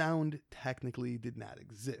 sound technically did not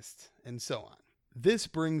exist, and so on. This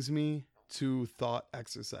brings me to thought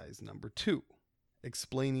exercise number 2,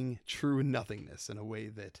 explaining true nothingness in a way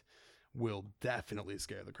that will definitely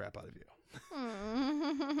scare the crap out of you.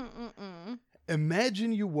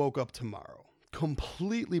 Imagine you woke up tomorrow,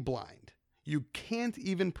 completely blind. You can't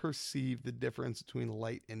even perceive the difference between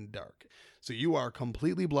light and dark. So you are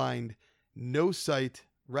completely blind, no sight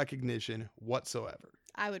recognition whatsoever.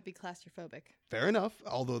 I would be claustrophobic. Fair enough,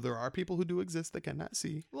 although there are people who do exist that cannot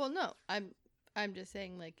see. Well, no, I'm just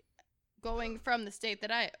saying, like, going from the state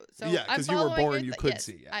that yeah, because you were born, you could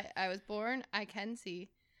see. Yeah. I was born, I can see.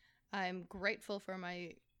 I'm grateful for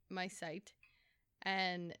my sight,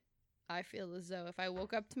 and I feel as though if I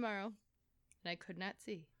woke up tomorrow and I could not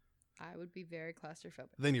see, I would be very claustrophobic.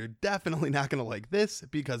 Then you're definitely not going to like this,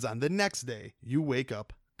 because on the next day, you wake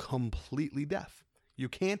up completely deaf. You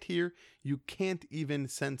can't hear, you can't even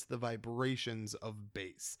sense the vibrations of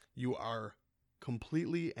bass. You are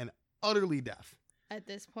completely and utterly deaf. At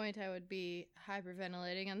this point, I would be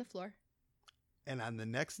hyperventilating on the floor. And on the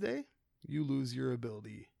next day, you lose your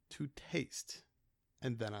ability to taste.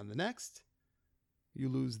 And then on the next, you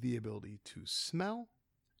lose the ability to smell.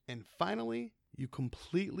 And finally, you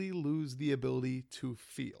completely lose the ability to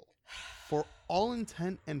feel. For all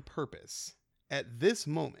intent and purpose, at this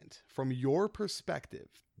moment, from your perspective,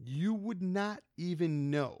 you would not even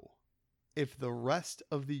know if the rest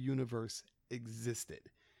of the universe existed.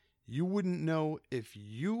 You wouldn't know if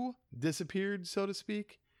you disappeared, so to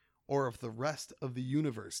speak, or if the rest of the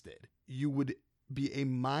universe did. You would be a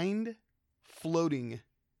mind floating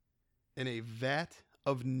in a vat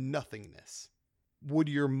of nothingness. Would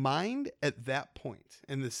your mind at that point,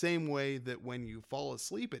 in the same way that when you fall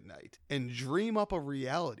asleep at night and dream up a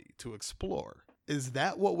reality to explore, is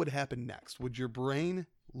that what would happen next? Would your brain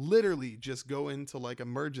literally just go into like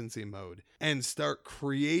emergency mode and start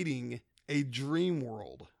creating a dream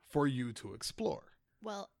world for you to explore?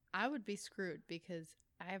 Well, I would be screwed because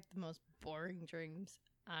I have the most boring dreams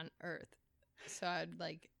on Earth. So I'd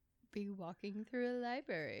like be walking through a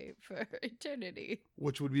library for eternity.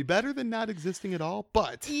 Which would be better than not existing at all,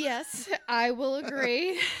 but... Yes, I will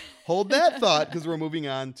agree. Hold that thought, because we're moving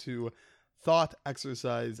on to thought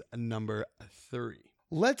exercise number 3.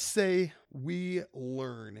 Let's say we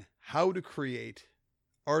learn how to create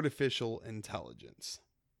artificial intelligence.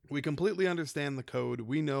 We completely understand the code.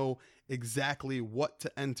 We know exactly what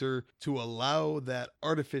to enter to allow that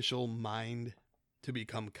artificial mind to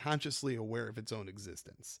become consciously aware of its own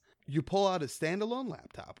existence. You pull out a standalone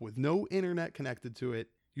laptop with no internet connected to it.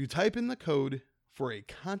 You type in the code for a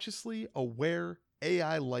consciously aware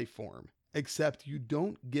AI life form, except you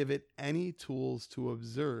don't give it any tools to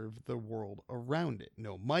observe the world around it.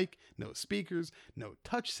 No mic, no speakers, no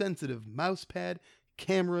touch-sensitive mouse pad,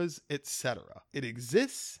 cameras, etc. It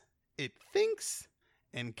exists, it thinks,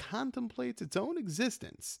 and contemplates its own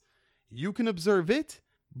existence. You can observe it,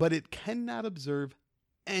 but it cannot observe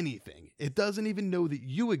anything. It doesn't even know that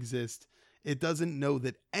you exist. It doesn't know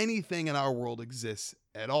that anything in our world exists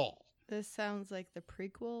at all. This sounds like the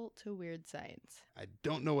prequel to Weird Science. I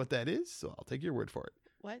don't know what that is, so I'll take your word for it.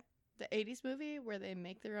 What? The 80s movie where they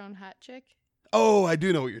make their own hot chick? Oh, I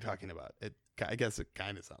do know what you're talking about. I guess it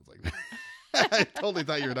kind of sounds like that. I totally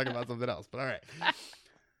thought you were talking about something else, but all right.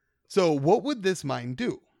 So what would this mind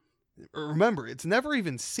do? Remember, it's never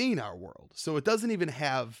even seen our world, so it doesn't even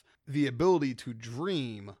have the ability to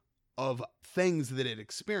dream of things that it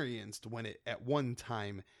experienced when it at one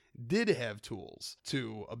time did have tools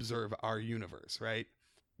to observe our universe, right?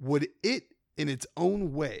 Would it, in its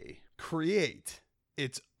own way, create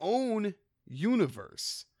its own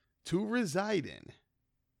universe to reside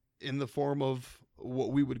in the form of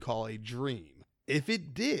what we would call a dream? If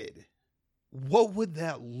it did, what would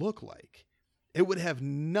that look like? It would have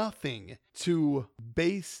nothing to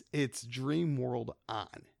base its dream world on.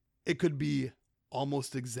 It could be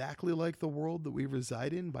almost exactly like the world that we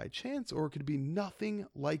reside in by chance, or it could be nothing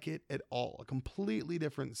like it at all. A completely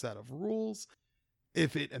different set of rules.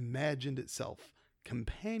 If it imagined itself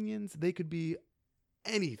companions, they could be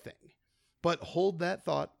anything. But hold that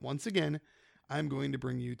thought. Once again, I'm going to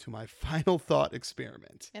bring you to my final thought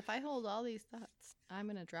experiment. If I hold all these thoughts, I'm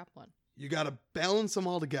going to drop one. You got to balance them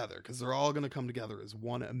all together because they're all going to come together as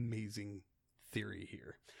one amazing theory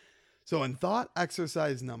here. So in thought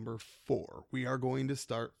exercise number 4, we are going to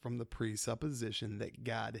start from the presupposition that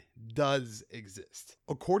God does exist.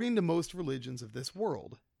 According to most religions of this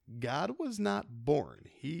world, God was not born.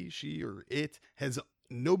 He, she, or it has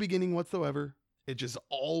no beginning whatsoever. It just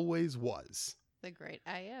always was. The great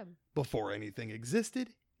I am. Before anything existed,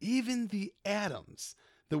 even the atoms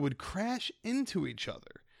that would crash into each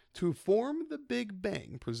other to form the Big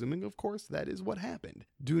Bang, presuming, of course, that is what happened,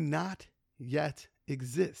 do not yet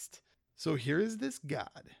exist. So here is this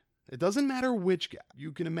God. It doesn't matter which God.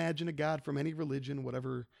 You can imagine a God from any religion,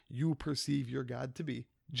 whatever you perceive your God to be.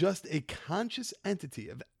 Just a conscious entity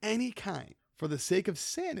of any kind. For the sake of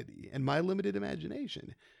sanity and my limited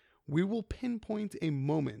imagination, we will pinpoint a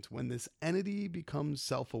moment when this entity becomes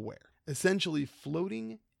self-aware, essentially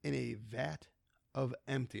floating in a vat of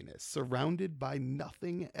emptiness, surrounded by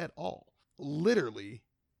nothing at all. Literally,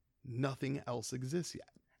 nothing else exists yet.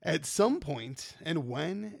 At some point, and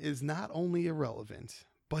when is not only irrelevant,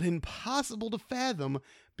 but impossible to fathom,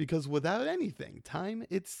 because without anything, time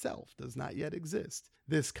itself does not yet exist.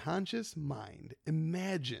 This conscious mind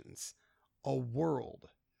imagines a world,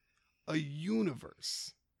 a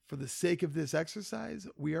universe. For the sake of this exercise,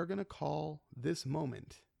 we are going to call this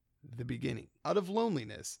moment the beginning. Out of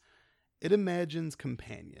loneliness, it imagines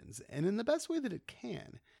companions, and in the best way that it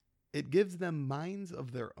can, it gives them minds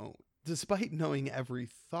of their own, despite knowing every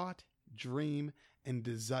thought, dream, and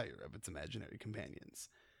desire of its imaginary companions.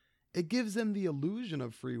 It gives them the illusion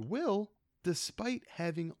of free will, despite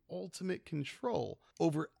having ultimate control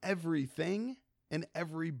over everything and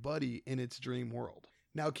everybody in its dream world.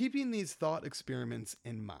 Now, keeping these thought experiments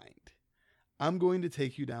in mind, I'm going to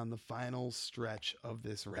take you down the final stretch of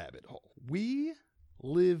this rabbit hole. We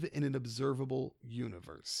live in an observable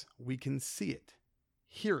universe. We can see it,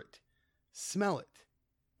 hear it, smell it,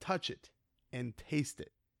 touch it, and taste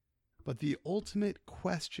it. But the ultimate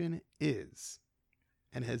question is,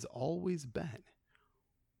 and has always been,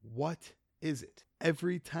 what is it?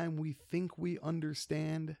 Every time we think we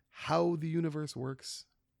understand how the universe works,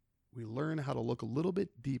 we learn how to look a little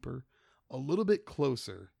bit deeper, a little bit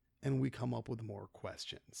closer, and we come up with more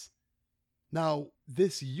questions. Now,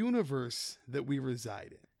 this universe that we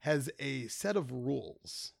reside in has a set of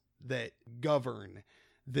rules that govern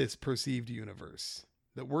this perceived universe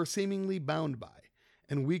that we're seemingly bound by,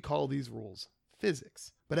 and we call these rules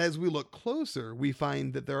physics. But as we look closer, we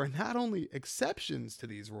find that there are not only exceptions to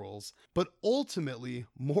these rules, but ultimately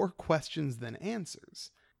more questions than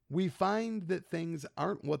answers. We find that things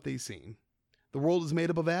aren't what they seem. The world is made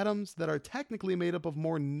up of atoms that are technically made up of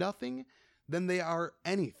more nothing than they are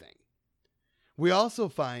anything. We also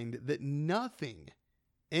find that nothing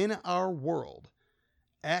in our world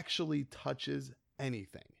actually touches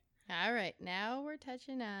anything. All right, now we're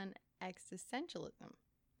touching on existentialism.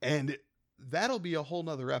 And that'll be a whole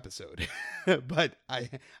nother episode. But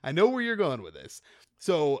I know where you're going with this.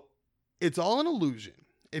 So it's all an illusion.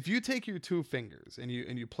 If you take your two fingers and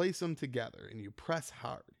you place them together and you press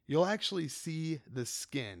hard, you'll actually see the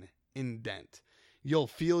skin indent. You'll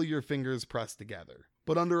feel your fingers pressed together.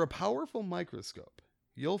 But under a powerful microscope,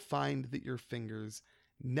 you'll find that your fingers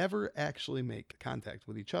never actually make contact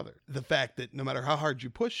with each other. The fact that no matter how hard you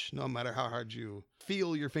push, no matter how hard you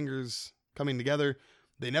feel your fingers coming together,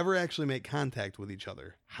 they never actually make contact with each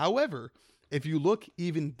other. However, if you look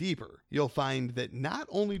even deeper, you'll find that not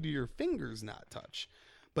only do your fingers not touch,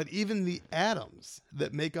 but even the atoms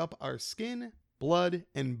that make up our skin, blood,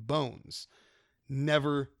 and bones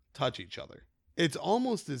never touch each other. It's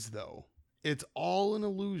almost as though it's all an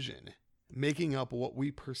illusion, making up what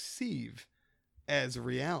we perceive as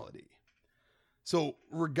reality. So,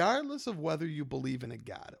 regardless of whether you believe in a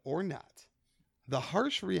God or not, the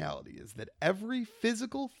harsh reality is that every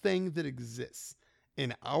physical thing that exists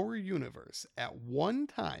in our universe at one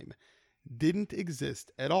time didn't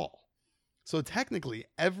exist at all. So technically,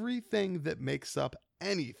 everything that makes up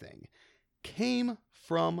anything came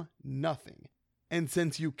from nothing. And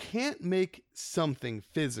since you can't make something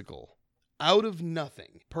physical out of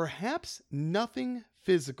nothing, perhaps nothing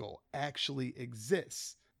physical actually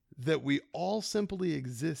exists, that we all simply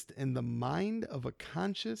exist in the mind of a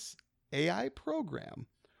conscious AI program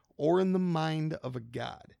or in the mind of a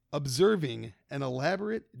God, observing an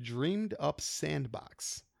elaborate, dreamed up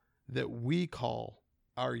sandbox that we call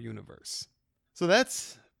our universe. So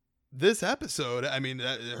that's this episode. I mean,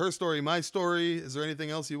 her story, my story. Is there anything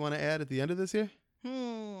else you want to add at the end of this here?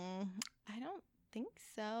 I don't think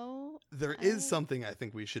so. There is something I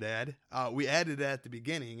think we should add. We added at the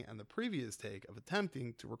beginning on the previous take of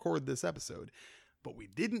attempting to record this episode, but we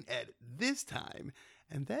didn't add it this time,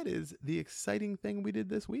 and that is the exciting thing we did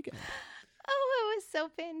this weekend. Oh, it was so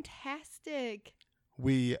fantastic.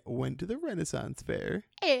 We went to the Renaissance Fair.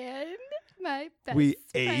 And my best We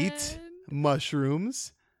friend. ate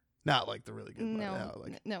mushrooms. Not like the really good No,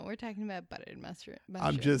 we're talking about buttered mushrooms.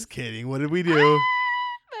 I'm just kidding. What did we do?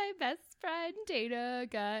 My best friend Dana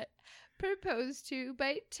got proposed to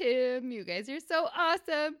by Tim. You guys are so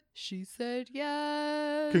awesome. She said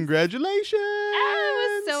yes. Congratulations.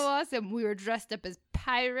 It was so awesome. We were dressed up as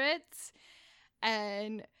pirates,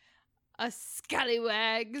 and a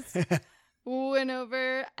scallywags went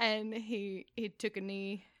over, and he took a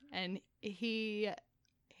knee, and he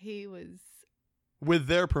was. With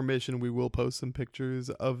their permission, we will post some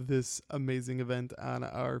pictures of this amazing event on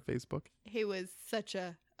our Facebook. He was such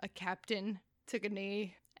a captain. Took a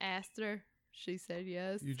knee, asked her. She said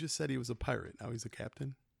yes. You just said he was a pirate. Now he's a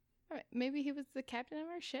captain? All right, maybe he was the captain of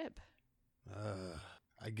our ship.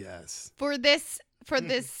 I guess. For this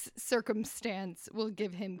circumstance, we'll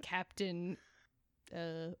give him captain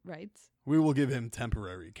rights. We will give him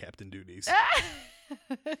temporary captain duties.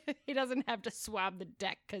 He doesn't have to swab the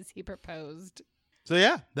deck because he proposed. So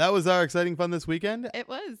yeah, that was our exciting fun this weekend. It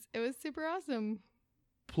was super awesome.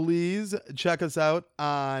 Please check us out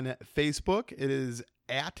on Facebook. It is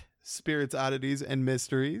at Spirits, Oddities, and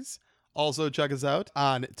Mysteries. Also check us out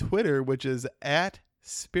on Twitter, which is at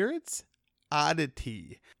Spirits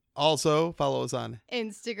Oddity. Also follow us on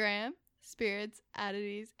Instagram, Spirits,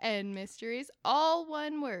 Oddities, and Mysteries. All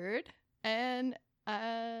one word. And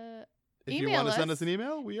if you want to send us an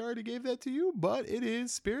email, we already gave that to you, but it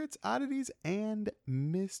is Spirits, Oddities, and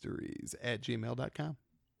Mysteries at gmail.com.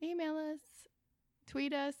 Email us,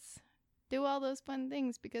 tweet us, do all those fun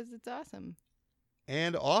things because it's awesome.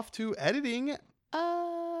 And off to editing.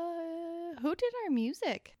 Who did our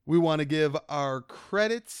music? We want to give our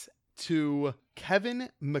credits to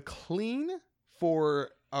Kevin McLean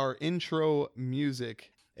for our intro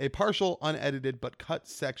music, a partial unedited but cut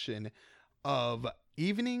section of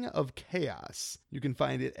Evening of Chaos. You can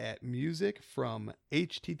find it at music from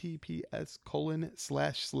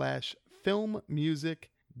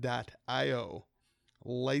https://filmmusic.io.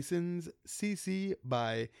 License CC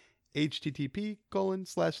by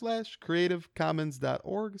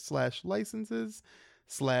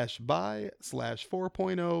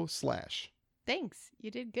http://creativecommons.org/licenses/by/4.0/. Thanks.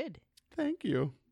 You did good. Thank you.